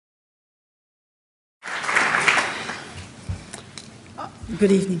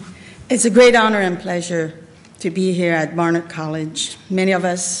Good evening. It's a great honor and pleasure to be here at Barnard College. Many of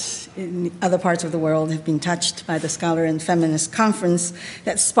us in other parts of the world have been touched by the Scholar and Feminist Conference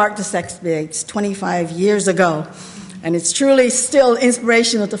that sparked the sex debates 25 years ago. And it's truly still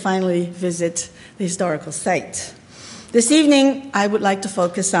inspirational to finally visit the historical site. This evening, I would like to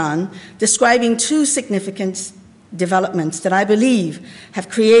focus on describing two significant developments that I believe have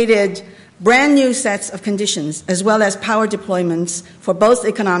created brand new sets of conditions as well as power deployments for both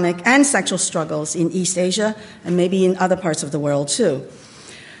economic and sexual struggles in East Asia and maybe in other parts of the world too.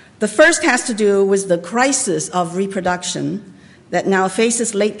 The first has to do with the crisis of reproduction that now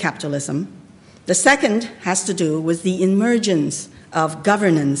faces late capitalism. The second has to do with the emergence of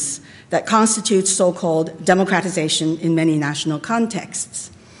governance that constitutes so-called democratization in many national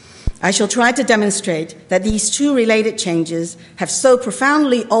contexts. I shall try to demonstrate that these two related changes have so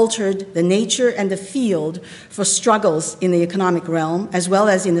profoundly altered the nature and the field for struggles in the economic realm as well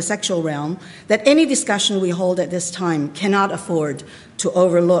as in the sexual realm that any discussion we hold at this time cannot afford to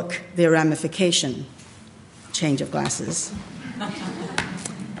overlook their ramification. Change of glasses.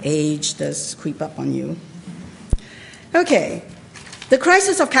 Age does creep up on you. Okay. The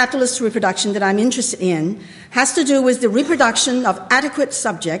crisis of capitalist reproduction that I'm interested in has to do with the reproduction of adequate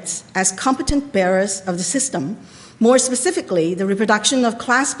subjects as competent bearers of the system, more specifically, the reproduction of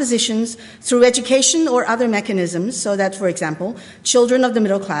class positions through education or other mechanisms so that, for example, children of the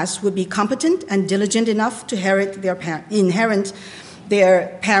middle class would be competent and diligent enough to inherit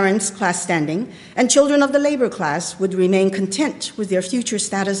their parents' class standing, and children of the labor class would remain content with their future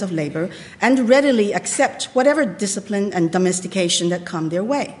status of labor and readily accept whatever discipline and domestication that come their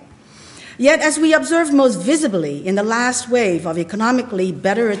way. Yet, as we observe most visibly in the last wave of economically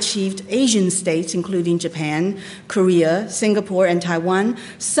better achieved Asian states, including Japan, Korea, Singapore, and Taiwan,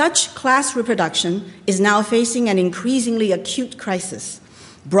 such class reproduction is now facing an increasingly acute crisis,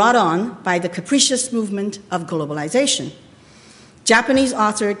 brought on by the capricious movement of globalization. Japanese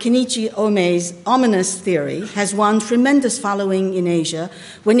author Kenichi Omei's ominous theory has won tremendous following in Asia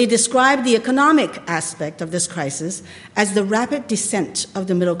when he described the economic aspect of this crisis as the rapid descent of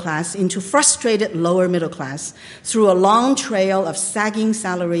the middle class into frustrated lower middle class through a long trail of sagging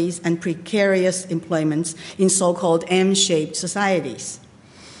salaries and precarious employments in so-called M-shaped societies.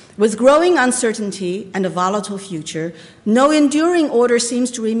 With growing uncertainty and a volatile future, no enduring order seems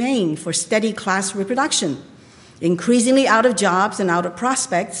to remain for steady class reproduction. Increasingly out of jobs and out of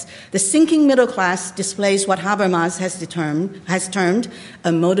prospects, the sinking middle class displays what Habermas has termed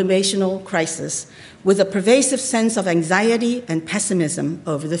a motivational crisis, with a pervasive sense of anxiety and pessimism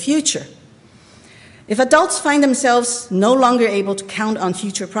over the future. If adults find themselves no longer able to count on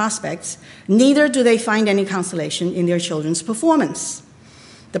future prospects, neither do they find any consolation in their children's performance.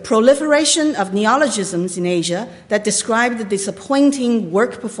 The proliferation of neologisms in Asia that describe the disappointing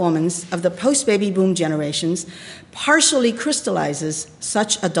work performance of the post-baby boom generations partially crystallizes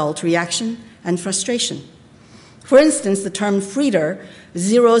such adult reaction and frustration. For instance, the term "freeder"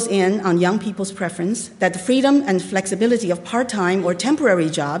 zeroes in on young people's preference that the freedom and flexibility of part-time or temporary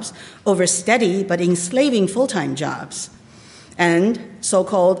jobs over steady but enslaving full-time jobs. And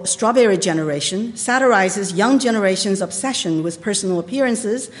so-called strawberry generation satirizes young generation's obsession with personal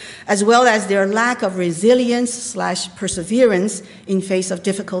appearances as well as their lack of resilience/perseverance in face of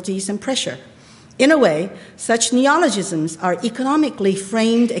difficulties and pressure. In a way, such neologisms are economically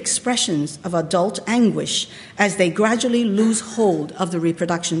framed expressions of adult anguish as they gradually lose hold of the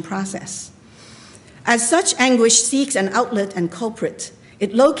reproduction process. As such anguish seeks an outlet and culprit,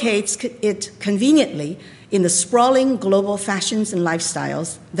 it locates it conveniently in the sprawling global fashions and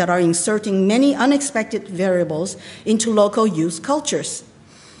lifestyles that are inserting many unexpected variables into local youth cultures.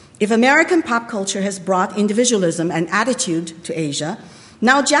 If American pop culture has brought individualism and attitude to Asia,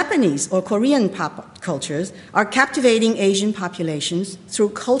 now Japanese or Korean pop cultures are captivating Asian populations through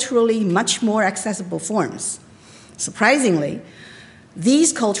culturally much more accessible forms. Surprisingly,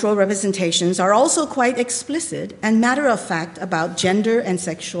 these cultural representations are also quite explicit and matter-of-fact about gender and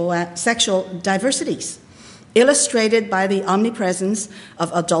sexual diversities, illustrated by the omnipresence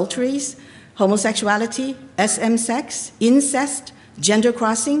of adulteries, homosexuality, SM sex, incest, gender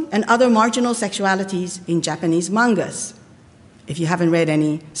crossing, and other marginal sexualities in Japanese mangas. If you haven't read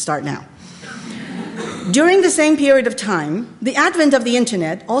any, start now. During the same period of time, the advent of the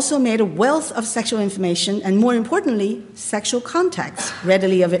internet also made a wealth of sexual information and, more importantly, sexual contacts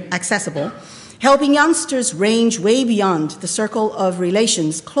readily accessible, helping youngsters range way beyond the circle of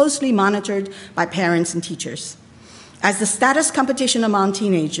relations closely monitored by parents and teachers. As the status competition among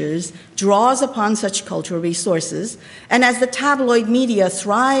teenagers draws upon such cultural resources, and as the tabloid media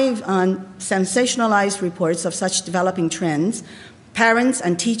thrive on sensationalized reports of such developing trends, parents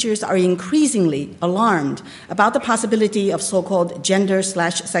and teachers are increasingly alarmed about the possibility of so-called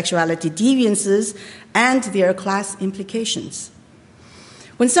gender/sexuality deviances and their class implications.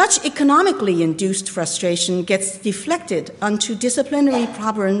 When such economically induced frustration gets deflected onto disciplinary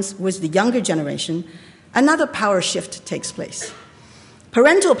problems with the younger generation, another power shift takes place.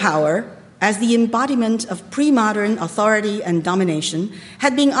 Parental power, as the embodiment of pre-modern authority and domination,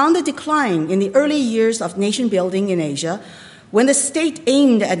 had been on the decline in the early years of nation building in Asia, when the state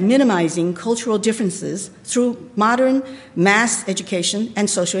aimed at minimizing cultural differences through modern mass education and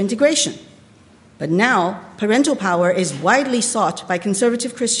social integration. But now, parental power is widely sought by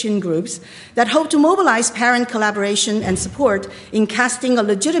conservative Christian groups that hope to mobilize parent collaboration and support in casting a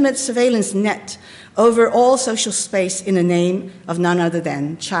legitimate surveillance net over all social space in the name of none other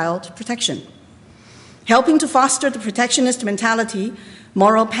than child protection. Helping to foster the protectionist mentality,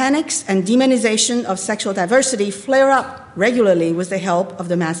 moral panics and demonization of sexual diversity flare up regularly with the help of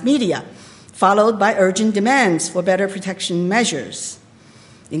the mass media, followed by urgent demands for better protection measures.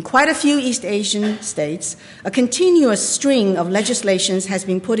 In quite a few East Asian states, a continuous string of legislations has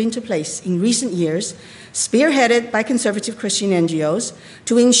been put into place in recent years, spearheaded by conservative Christian NGOs,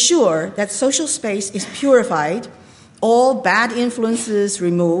 to ensure that social space is purified, all bad influences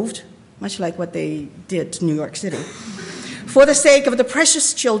removed, much like what they did to New York City, for the sake of the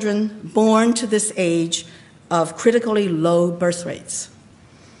precious children born to this age of critically low birth rates.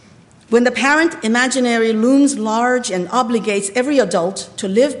 When the parent imaginary looms large and obligates every adult to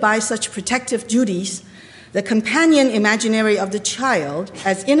live by such protective duties, the companion imaginary of the child,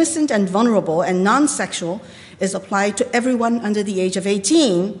 as innocent and vulnerable and non-sexual, is applied to everyone under the age of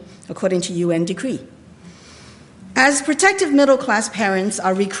 18, according to UN decree. As protective middle-class parents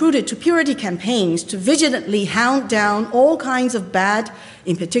are recruited to purity campaigns to vigilantly hound down all kinds of bad,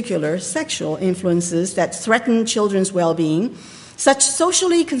 in particular sexual influences that threaten children's well-being, such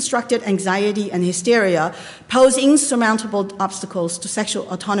socially constructed anxiety and hysteria pose insurmountable obstacles to sexual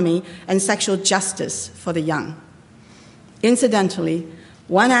autonomy and sexual justice for the young. Incidentally,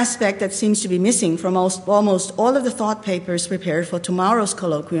 one aspect that seems to be missing from almost all of the thought papers prepared for tomorrow's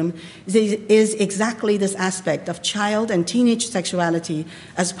colloquium is exactly this aspect of child and teenage sexuality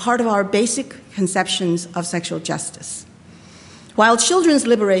as part of our basic conceptions of sexual justice. While children's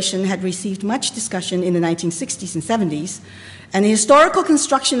liberation had received much discussion in the 1960s and 70s, and the historical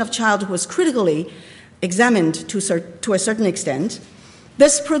construction of childhood was critically examined to a certain extent,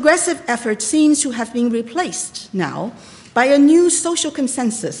 this progressive effort seems to have been replaced now by a new social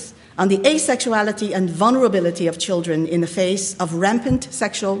consensus on the asexuality and vulnerability of children in the face of rampant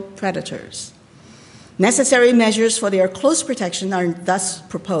sexual predators. Necessary measures for their close protection are thus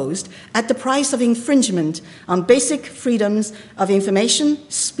proposed at the price of infringement on basic freedoms of information,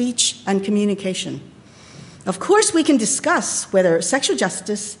 speech, and communication. Of course, we can discuss whether sexual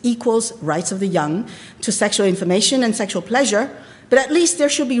justice equals rights of the young to sexual information and sexual pleasure, but at least there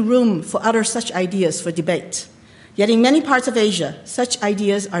should be room for other such ideas for debate. Yet in many parts of Asia, such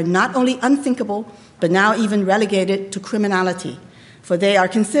ideas are not only unthinkable, but now even relegated to criminality, for they are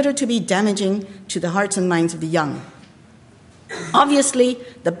considered to be damaging to the hearts and minds of the young. Obviously,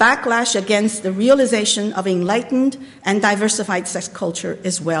 the backlash against the realization of enlightened and diversified sex culture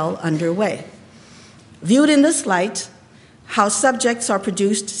is well underway. Viewed in this light, how subjects are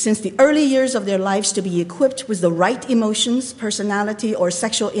produced since the early years of their lives to be equipped with the right emotions, personality, or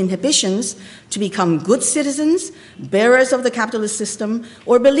sexual inhibitions to become good citizens, bearers of the capitalist system,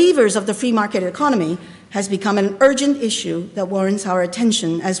 or believers of the free market economy has become an urgent issue that warrants our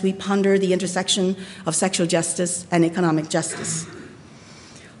attention as we ponder the intersection of sexual justice and economic justice.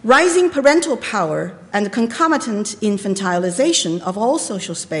 Rising parental power and the concomitant infantilization of all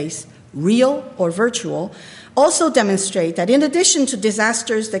social space, real or virtual, also demonstrate that in addition to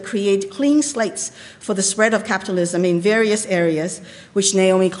disasters that create clean slates for the spread of capitalism in various areas, which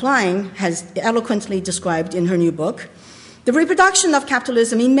Naomi Klein has eloquently described in her new book, the reproduction of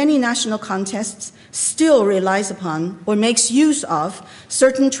capitalism in many national contexts still relies upon or makes use of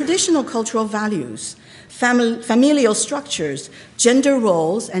certain traditional cultural values, familial structures, gender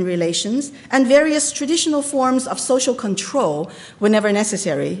roles and relations, and various traditional forms of social control whenever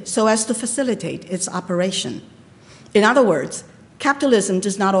necessary so as to facilitate its operation. In other words, capitalism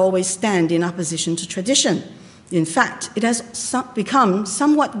does not always stand in opposition to tradition. In fact, it has become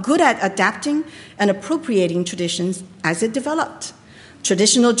somewhat good at adapting and appropriating traditions as it developed.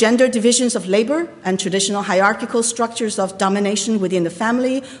 Traditional gender divisions of labor and traditional hierarchical structures of domination within the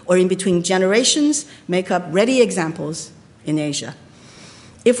family or in between generations make up ready examples in Asia.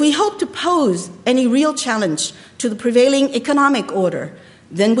 If we hope to pose any real challenge to the prevailing economic order,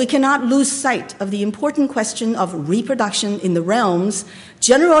 then we cannot lose sight of the important question of reproduction in the realms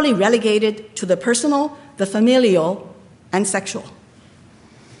generally relegated to the personal, the familial, and sexual.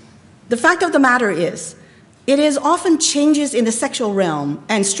 The fact of the matter is, it is often changes in the sexual realm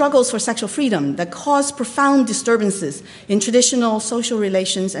and struggles for sexual freedom that cause profound disturbances in traditional social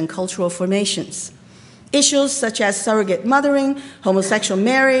relations and cultural formations. Issues such as surrogate mothering, homosexual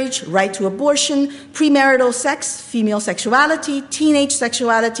marriage, right to abortion, premarital sex, female sexuality, teenage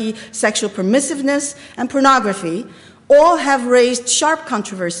sexuality, sexual permissiveness, and pornography all have raised sharp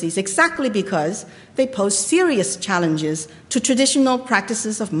controversies exactly because they pose serious challenges to traditional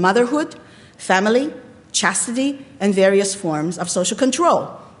practices of motherhood, family, chastity, and various forms of social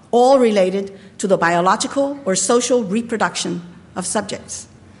control, all related to the biological or social reproduction of subjects.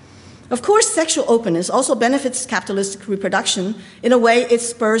 Of course, sexual openness also benefits capitalistic reproduction in a way it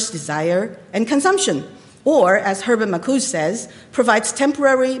spurs desire and consumption, or, as Herbert Marcuse says, provides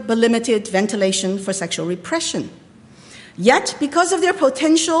temporary but limited ventilation for sexual repression. Yet, because of their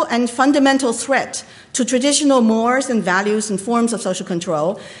potential and fundamental threat to traditional mores and values and forms of social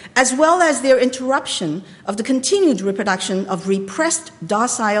control, as well as their interruption of the continued reproduction of repressed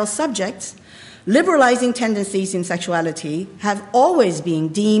docile subjects, liberalizing tendencies in sexuality have always been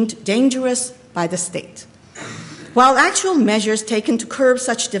deemed dangerous by the state. While actual measures taken to curb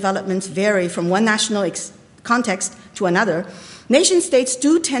such developments vary from one national context to another, nation-states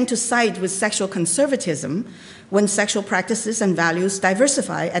do tend to side with sexual conservatism when sexual practices and values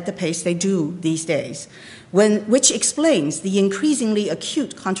diversify at the pace they do these days, which explains the increasingly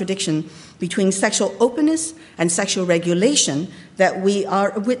acute contradiction between sexual openness and sexual regulation that we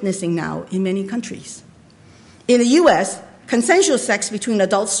are witnessing now in many countries. In the US, consensual sex between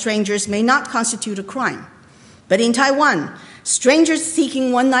adult strangers may not constitute a crime. But in Taiwan, strangers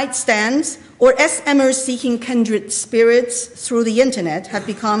seeking one-night stands or SMers seeking kindred spirits through the internet have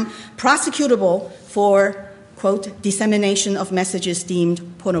become prosecutable for, quote, dissemination of messages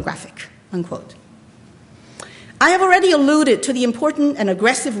deemed pornographic, unquote. I have already alluded to the important and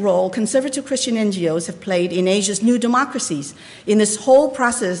aggressive role conservative Christian NGOs have played in Asia's new democracies in this whole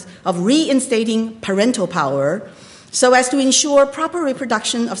process of reinstating parental power so as to ensure proper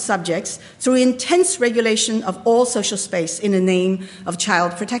reproduction of subjects through intense regulation of all social space in the name of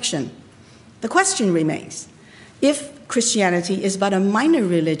child protection. The question remains, if Christianity is but a minor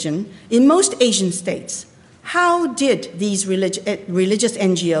religion in most Asian states, how did these religious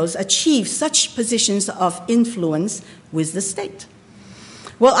NGOs achieve such positions of influence with the state?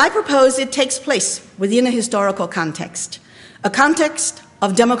 Well, I propose it takes place within a historical context, a context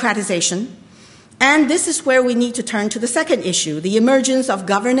of democratization, and this is where we need to turn to the second issue, the emergence of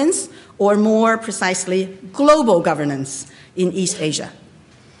governance, or more precisely, global governance in East Asia.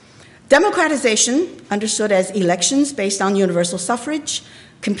 Democratization, understood as elections based on universal suffrage,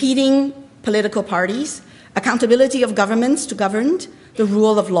 competing political parties, accountability of governments to governed, the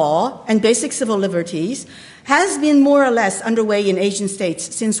rule of law, and basic civil liberties, has been more or less underway in Asian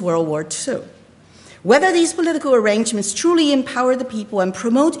states since World War II. Whether these political arrangements truly empower the people and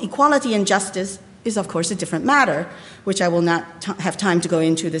promote equality and justice is, of course, a different matter, which I will not have time to go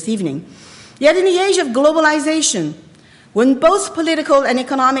into this evening. Yet in the age of globalization, when both political and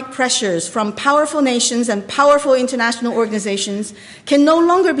economic pressures from powerful nations and powerful international organizations can no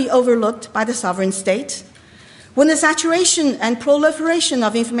longer be overlooked by the sovereign state, when the saturation and proliferation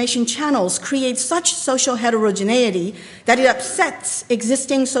of information channels create such social heterogeneity that it upsets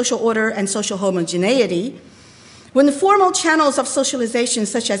existing social order and social homogeneity, when the formal channels of socialization,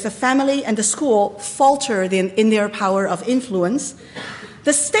 such as the family and the school, falter in their power of influence,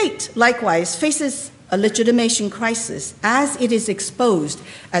 the state likewise faces a legitimation crisis as it is exposed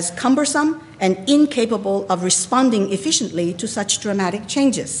as cumbersome and incapable of responding efficiently to such dramatic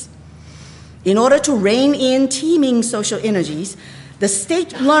changes. In order to rein in teeming social energies, the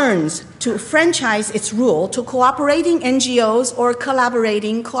state learns to franchise its rule to cooperating NGOs or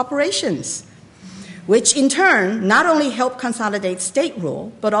collaborating corporations, which in turn not only help consolidate state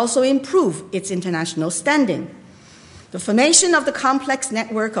rule, but also improve its international standing. The formation of the complex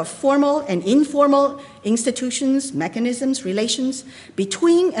network of formal and informal institutions, mechanisms, relations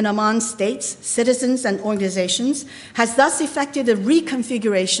between and among states, citizens, and organizations has thus effected a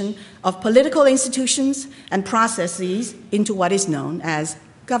reconfiguration of political institutions and processes into what is known as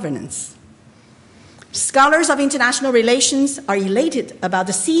governance. Scholars of international relations are elated about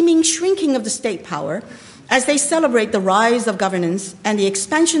the seeming shrinking of the state power as they celebrate the rise of governance and the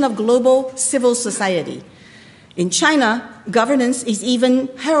expansion of global civil society. In China, governance is even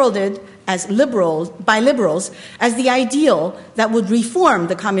heralded as by liberals as the ideal that would reform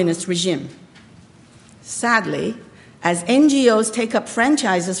the communist regime. Sadly, as NGOs take up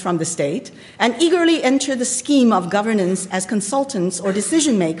franchises from the state and eagerly enter the scheme of governance as consultants or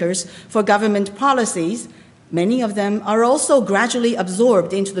decision makers for government policies, many of them are also gradually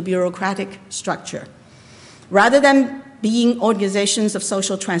absorbed into the bureaucratic structure. Rather than being organizations of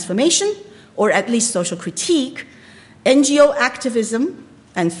social transformation, or at least social critique, NGO activism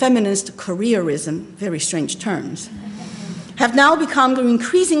and feminist careerism, very strange terms, have now become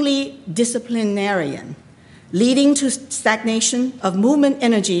increasingly disciplinarian, leading to stagnation of movement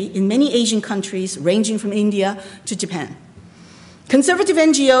energy in many Asian countries, ranging from India to Japan. Conservative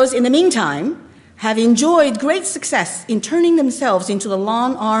NGOs, in the meantime, have enjoyed great success in turning themselves into the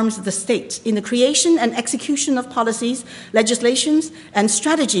long arms of the state in the creation and execution of policies, legislations, and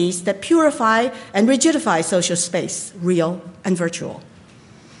strategies that purify and rigidify social space, real and virtual.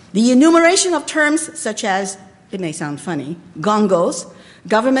 The enumeration of terms such as, it may sound funny, gongos,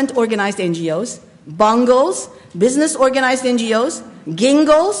 government-organized NGOs, bongos, business-organized NGOs,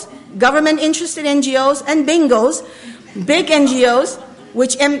 gingos, government-interested NGOs, and bingos, big NGOs,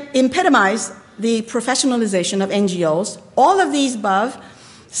 which epitomize the professionalization of NGOs, all of these above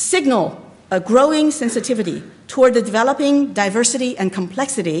signal a growing sensitivity toward the developing diversity and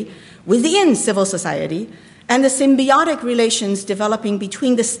complexity within civil society and the symbiotic relations developing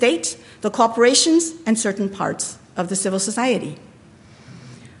between the state, the corporations, and certain parts of the civil society.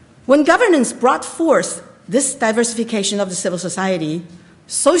 When governance brought forth this diversification of the civil society,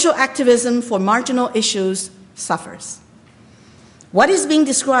 social activism for marginal issues suffers. What is being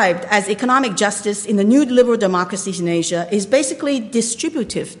described as economic justice in the new liberal democracies in Asia is basically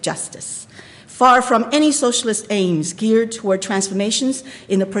distributive justice, far from any socialist aims geared toward transformations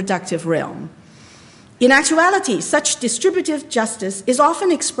in the productive realm. In actuality, such distributive justice is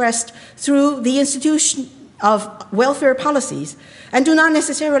often expressed through the institution of welfare policies and do not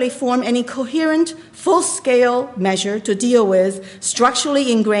necessarily form any coherent, full-scale measure to deal with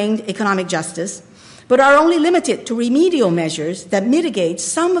structurally ingrained economic justice, but are only limited to remedial measures that mitigate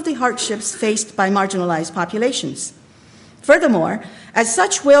some of the hardships faced by marginalized populations. Furthermore, as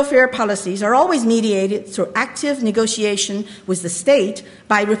such welfare policies are always mediated through active negotiation with the state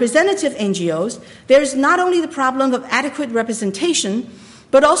by representative NGOs, there is not only the problem of adequate representation,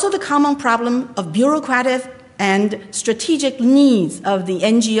 but also the common problem of bureaucratic and strategic needs of the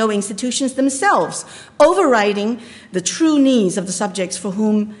NGO institutions themselves, overriding the true needs of the subjects for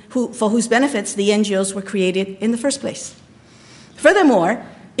whose benefits the NGOs were created in the first place. Furthermore,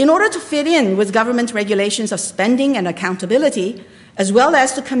 in order to fit in with government regulations of spending and accountability, as well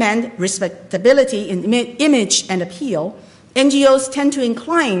as to command respectability in image and appeal, NGOs tend to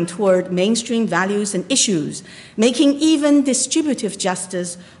incline toward mainstream values and issues, making even distributive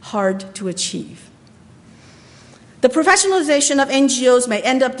justice hard to achieve. The professionalization of NGOs may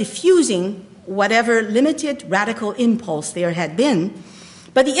end up diffusing whatever limited radical impulse there had been,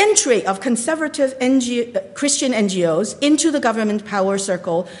 but the entry of conservative Christian NGOs into the government power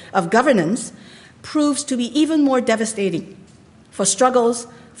circle of governance proves to be even more devastating for struggles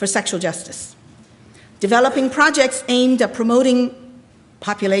for sexual justice. Developing projects aimed at promoting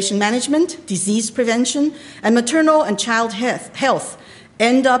population management, disease prevention, and maternal and child health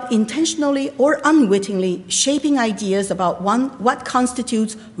end up intentionally or unwittingly shaping ideas about what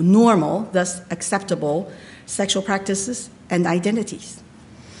constitutes normal, thus acceptable, sexual practices and identities.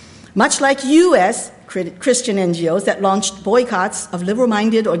 Much like U.S. Christian NGOs that launched boycotts of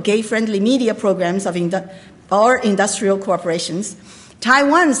liberal-minded or gay-friendly media programs or industrial corporations,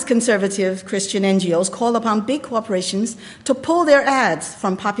 Taiwan's conservative Christian NGOs call upon big corporations to pull their ads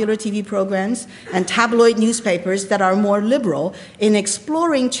from popular TV programs and tabloid newspapers that are more liberal in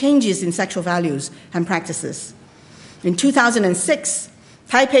exploring changes in sexual values and practices. In 2006,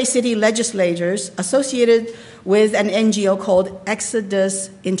 Taipei City legislators associated with an NGO called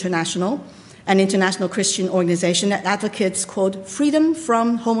Exodus International, an international Christian organization that advocates, quote, freedom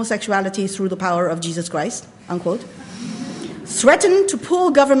from homosexuality through the power of Jesus Christ, unquote, threatened to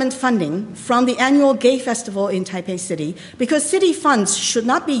pull government funding from the annual gay festival in Taipei City because city funds should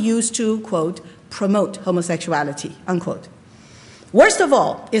not be used to, quote, promote homosexuality, unquote. Worst of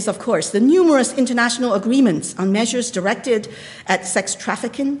all is, of course, the numerous international agreements on measures directed at sex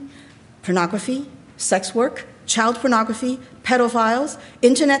trafficking, pornography, sex work, child pornography, pedophiles,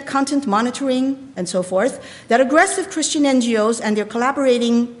 internet content monitoring, and so forth, that aggressive Christian NGOs and their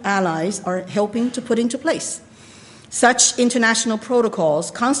collaborating allies are helping to put into place. Such international protocols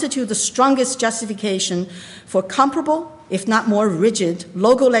constitute the strongest justification for comparable, if not more rigid,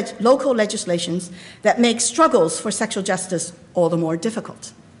 local legislations that make struggles for sexual justice all the more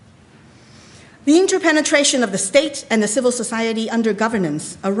difficult. The interpenetration of the state and the civil society under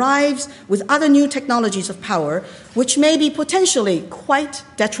governance arrives with other new technologies of power, which may be potentially quite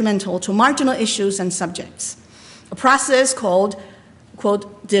detrimental to marginal issues and subjects. A process called,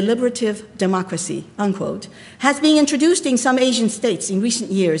 quote, deliberative democracy, unquote, has been introduced in some Asian states in recent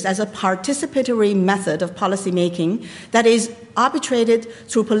years as a participatory method of policymaking that is arbitrated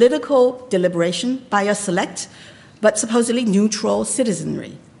through political deliberation by a select but supposedly neutral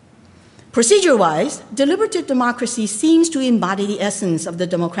citizenry. Procedure-wise, deliberative democracy seems to embody the essence of the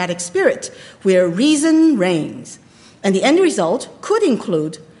democratic spirit, where reason reigns, and the end result could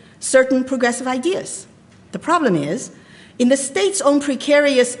include certain progressive ideas. The problem is, in the state's own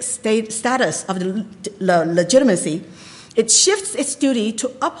precarious status of legitimacy, it shifts its duty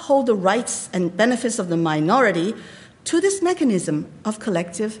to uphold the rights and benefits of the minority to this mechanism of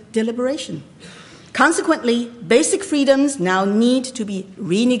collective deliberation. Consequently, basic freedoms now need to be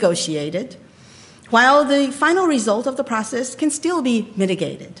renegotiated, while the final result of the process can still be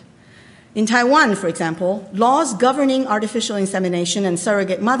mitigated. In Taiwan, for example, laws governing artificial insemination and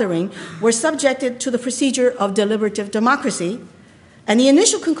surrogate mothering were subjected to the procedure of deliberative democracy, and the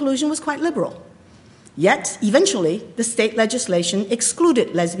initial conclusion was quite liberal. Yet, eventually, the state legislation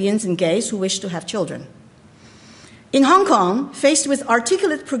excluded lesbians and gays who wished to have children. In Hong Kong, faced with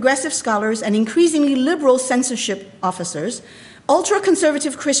articulate progressive scholars and increasingly liberal censorship officers,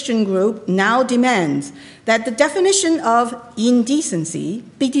 ultra-conservative Christian group now demands that the definition of indecency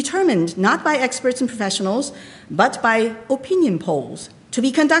be determined not by experts and professionals, but by opinion polls to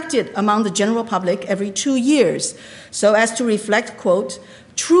be conducted among the general public every 2 years so as to reflect, quote,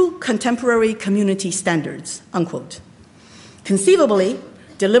 true contemporary community standards, unquote. Conceivably,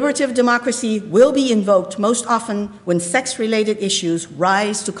 deliberative democracy will be invoked most often when sex-related issues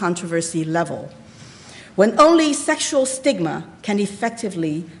rise to controversy level, when only sexual stigma can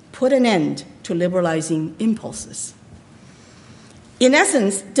effectively put an end to liberalizing impulses. In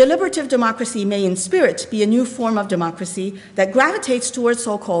essence, deliberative democracy may in spirit be a new form of democracy that gravitates towards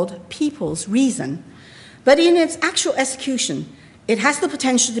so-called people's reason, but in its actual execution, it has the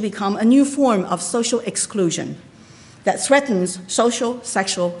potential to become a new form of social exclusion that threatens social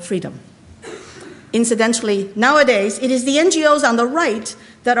sexual freedom. Incidentally, nowadays, it is the NGOs on the right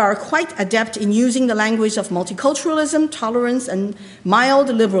that are quite adept in using the language of multiculturalism, tolerance, and mild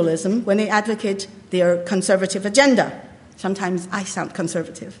liberalism when they advocate their conservative agenda. Sometimes I sound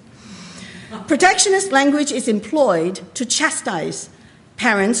conservative. Protectionist language is employed to chastise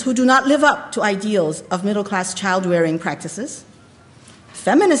parents who do not live up to ideals of middle-class child-rearing practices.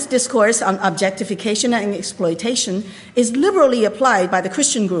 Feminist discourse on objectification and exploitation is liberally applied by the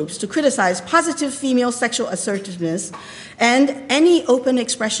Christian groups to criticize positive female sexual assertiveness and any open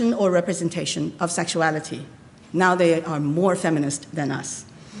expression or representation of sexuality. Now they are more feminist than us.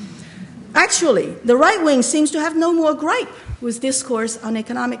 Actually, the right wing seems to have no more gripe with discourse on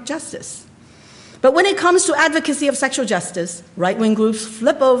economic justice. But when it comes to advocacy of sexual justice, right-wing groups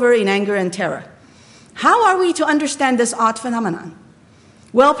flip over in anger and terror. How are we to understand this odd phenomenon?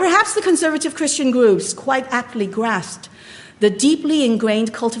 Well, perhaps the conservative Christian groups quite aptly grasped the deeply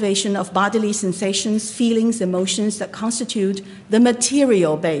ingrained cultivation of bodily sensations, feelings, emotions that constitute the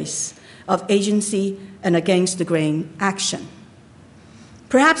material base of agency and against-the-grain action.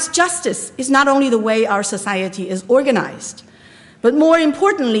 Perhaps justice is not only the way our society is organized, but more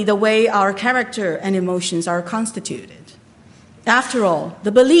importantly, the way our character and emotions are constituted. After all,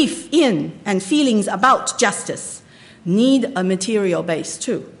 the belief in and feelings about justice need a material base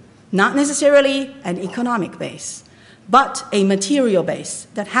too, not necessarily an economic base, but a material base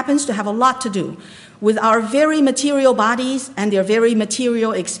that happens to have a lot to do with our very material bodies and their very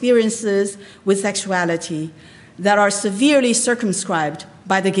material experiences with sexuality that are severely circumscribed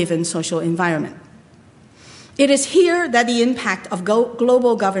by the given social environment. It is here that the impact of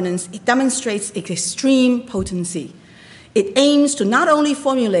global governance demonstrates its extreme potency. It aims to not only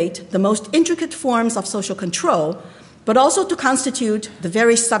formulate the most intricate forms of social control, but also to constitute the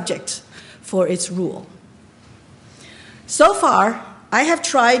very subject for its rule. So far, I have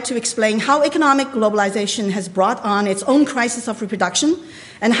tried to explain how economic globalization has brought on its own crisis of reproduction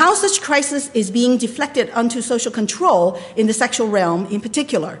and how such crisis is being deflected onto social control in the sexual realm in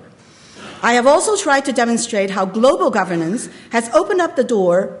particular. I have also tried to demonstrate how global governance has opened up the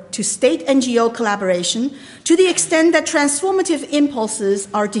door to state NGO collaboration to the extent that transformative impulses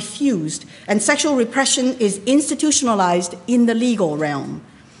are diffused and sexual repression is institutionalized in the legal realm.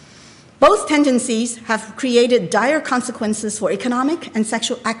 Both tendencies have created dire consequences for economic and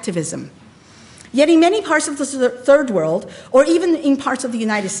sexual activism. Yet in many parts of the third world, or even in parts of the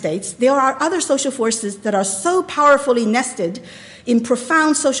United States, there are other social forces that are so powerfully nested in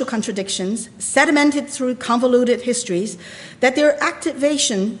profound social contradictions, sedimented through convoluted histories, that their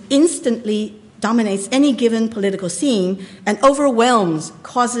activation instantly dominates any given political scene and overwhelms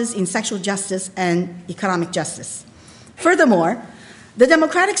causes in sexual justice and economic justice. Furthermore, the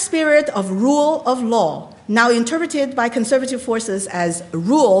democratic spirit of rule of law, now interpreted by conservative forces as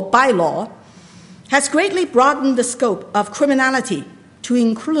rule by law, has greatly broadened the scope of criminality to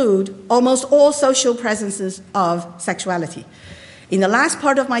include almost all social presences of sexuality. In the last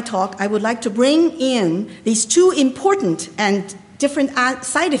part of my talk, I would like to bring in these two important and different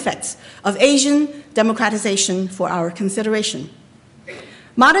side effects of Asian democratization for our consideration.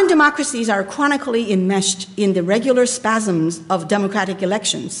 Modern democracies are chronically enmeshed in the regular spasms of democratic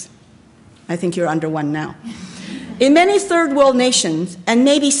elections. I think you're under one now. In many third world nations, and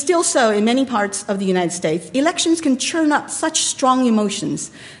maybe still so in many parts of the United States, elections can churn up such strong emotions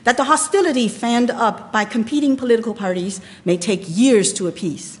that the hostility fanned up by competing political parties may take years to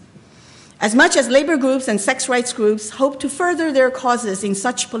appease. As much as labor groups and sex rights groups hope to further their causes in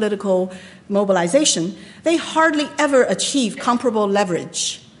such political mobilization, they hardly ever achieve comparable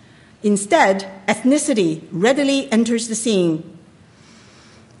leverage. Instead, ethnicity readily enters the scene.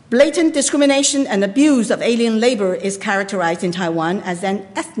 Blatant discrimination and abuse of alien labor is characterized in Taiwan as an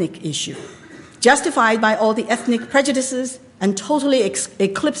ethnic issue, justified by all the ethnic prejudices and totally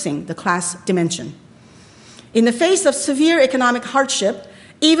eclipsing the class dimension. In the face of severe economic hardship,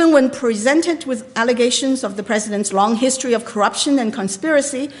 even when presented with allegations of the president's long history of corruption and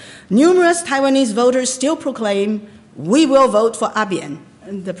conspiracy, numerous Taiwanese voters still proclaim, "We will vote for Abian,"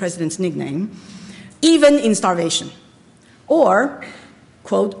 the president's nickname, even in starvation. Or,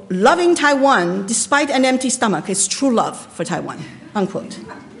 quote, "Loving Taiwan despite an empty stomach is true love for Taiwan," unquote.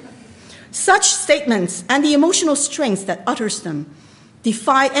 Such statements and the emotional strength that utters them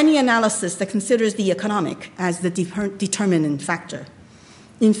defy any analysis that considers the economic as the determinant factor.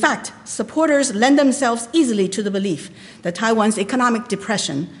 In fact, supporters lend themselves easily to the belief that Taiwan's economic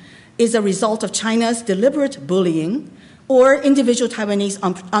depression is a result of China's deliberate bullying or individual Taiwanese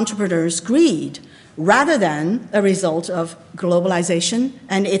entrepreneurs' greed, rather than a result of globalization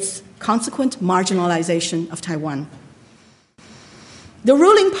and its consequent marginalization of Taiwan. The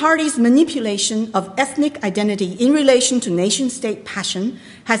ruling party's manipulation of ethnic identity in relation to nation-state passion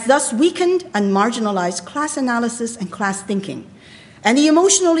has thus weakened and marginalized class analysis and class thinking, and the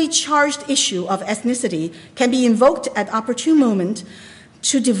emotionally charged issue of ethnicity can be invoked at opportune moment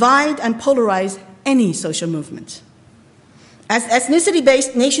to divide and polarize any social movement. As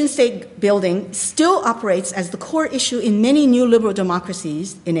ethnicity-based nation-state building still operates as the core issue in many new liberal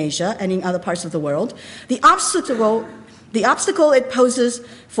democracies in Asia and in other parts of the world, the obstacle it poses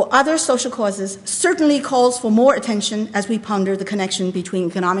for other social causes certainly calls for more attention as we ponder the connection between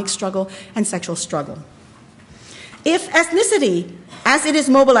economic struggle and sexual struggle. If ethnicity, as it is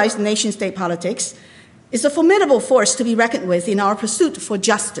mobilized in nation-state politics, is a formidable force to be reckoned with in our pursuit for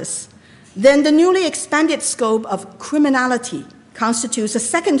justice, then the newly expanded scope of criminality constitutes a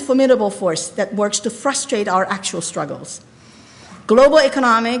second formidable force that works to frustrate our actual struggles. Global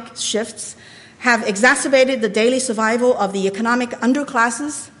economic shifts have exacerbated the daily survival of the economic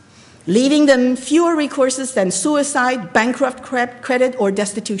underclasses, leaving them fewer recourses than suicide, bankrupt credit, or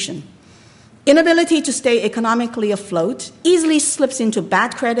destitution. Inability to stay economically afloat easily slips into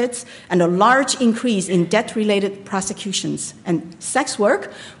bad credits and a large increase in debt-related prosecutions. And sex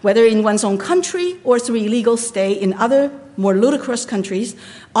work, whether in one's own country or through illegal stay in other more ludicrous countries,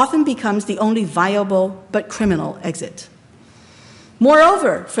 often becomes the only viable but criminal exit.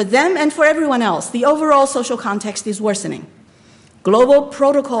 Moreover, for them and for everyone else, the overall social context is worsening. Global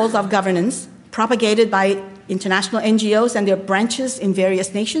protocols of governance, propagated by international NGOs and their branches in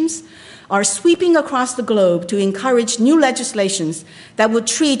various nations, are sweeping across the globe to encourage new legislations that would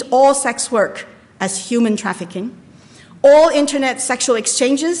treat all sex work as human trafficking, all internet sexual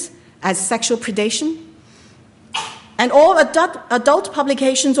exchanges as sexual predation, and all adult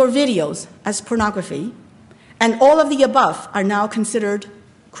publications or videos as pornography, and all of the above are now considered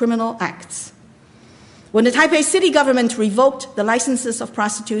criminal acts. When the Taipei city government revoked the licenses of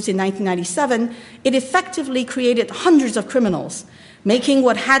prostitutes in 1997, it effectively created hundreds of criminals, making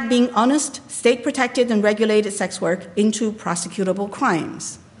what had been honest, state-protected, and regulated sex work into prosecutable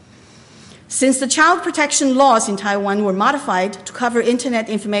crimes. Since the child protection laws in Taiwan were modified to cover internet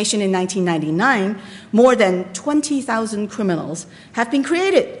information in 1999, more than 20,000 criminals have been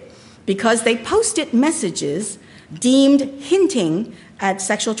created because they posted messages deemed hinting at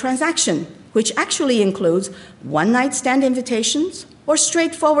sexual transaction which actually includes one-night stand invitations or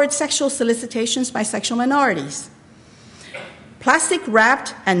straightforward sexual solicitations by sexual minorities.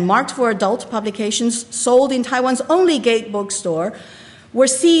 Plastic-wrapped and marked for adult publications sold in Taiwan's only gay bookstore were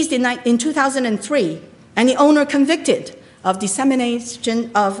seized in 2003, and the owner convicted of dissemination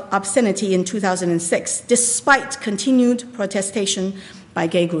of obscenity in 2006, despite continued protestation by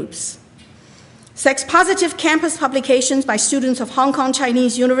gay groups. Sex-positive campus publications by students of Hong Kong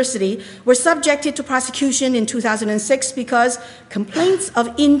Chinese University were subjected to prosecution in 2006 because complaints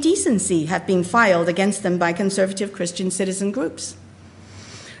of indecency have been filed against them by conservative Christian citizen groups.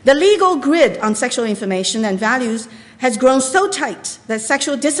 The legal grid on sexual information and values has grown so tight that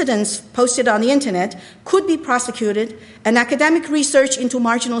sexual dissidents posted on the internet could be prosecuted, and academic research into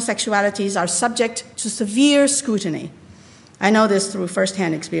marginal sexualities are subject to severe scrutiny. I know this through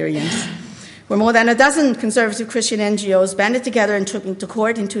firsthand experience, where more than a dozen conservative Christian NGOs banded together and took me to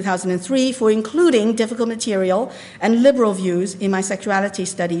court in 2003 for including difficult material and liberal views in my sexuality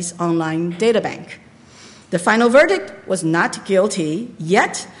studies online databank. The final verdict was not guilty,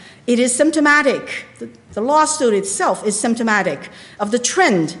 yet it is symptomatic. The lawsuit itself is symptomatic of the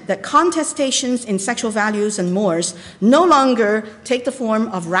trend that contestations in sexual values and mores no longer take the form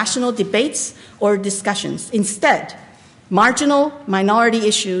of rational debates or discussions. Instead, marginal minority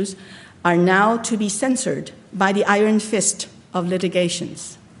issues are now to be censored by the iron fist of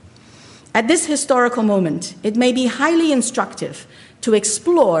litigations. At this historical moment, it may be highly instructive to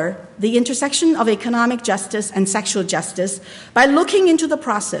explore the intersection of economic justice and sexual justice by looking into the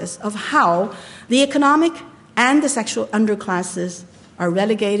process of how the economic and the sexual underclasses are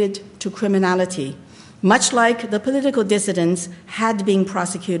relegated to criminality, much like the political dissidents had been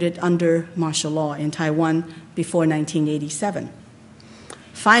prosecuted under martial law in Taiwan before 1987.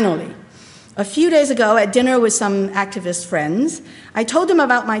 Finally, a few days ago at dinner with some activist friends, I told them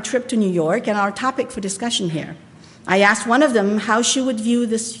about my trip to New York and our topic for discussion here. I asked one of them how she would view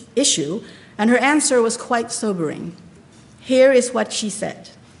this issue, and her answer was quite sobering. Here is what she said,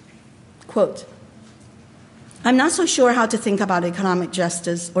 quote, "I'm not so sure how to think about economic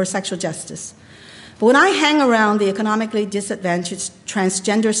justice or sexual justice. But when I hang around the economically disadvantaged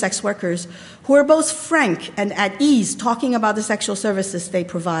transgender sex workers who are both frank and at ease talking about the sexual services they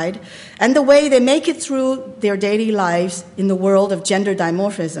provide and the way they make it through their daily lives in the world of gender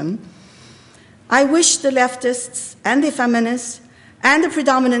dimorphism, I wish the leftists and the feminists and the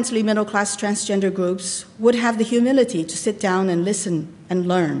predominantly middle-class transgender groups would have the humility to sit down and listen and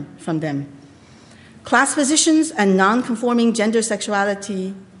learn from them. Class positions and non-conforming gender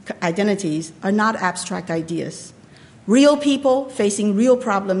sexuality identities are not abstract ideas. Real people facing real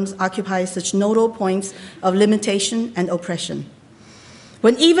problems occupy such nodal points of limitation and oppression.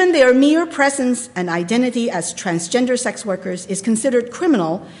 When even their mere presence and identity as transgender sex workers is considered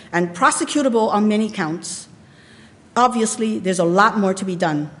criminal and prosecutable on many counts, obviously there's a lot more to be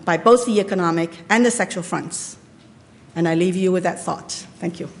done by both the economic and the sexual fronts. And I leave you with that thought.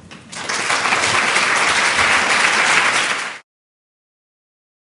 Thank you.